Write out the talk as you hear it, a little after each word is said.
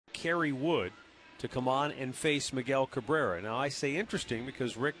Kerry Wood to come on and face Miguel Cabrera. Now, I say interesting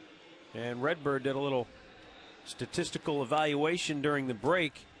because Rick and Redbird did a little statistical evaluation during the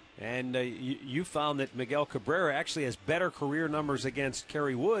break, and you found that Miguel Cabrera actually has better career numbers against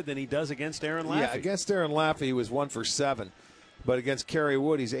Kerry Wood than he does against Aaron Laffey. Yeah, against Aaron Laffey, he was 1 for 7. But against Kerry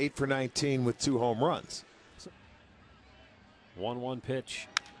Wood, he's 8 for 19 with 2 home runs. 1-1 pitch.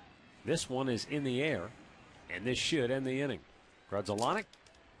 This one is in the air, and this should end the inning. Grudzielanek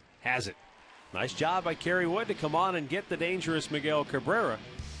has it. Nice job by Kerry Wood to come on and get the dangerous Miguel Cabrera.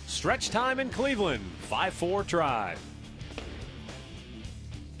 Stretch time in Cleveland. 5-4 try.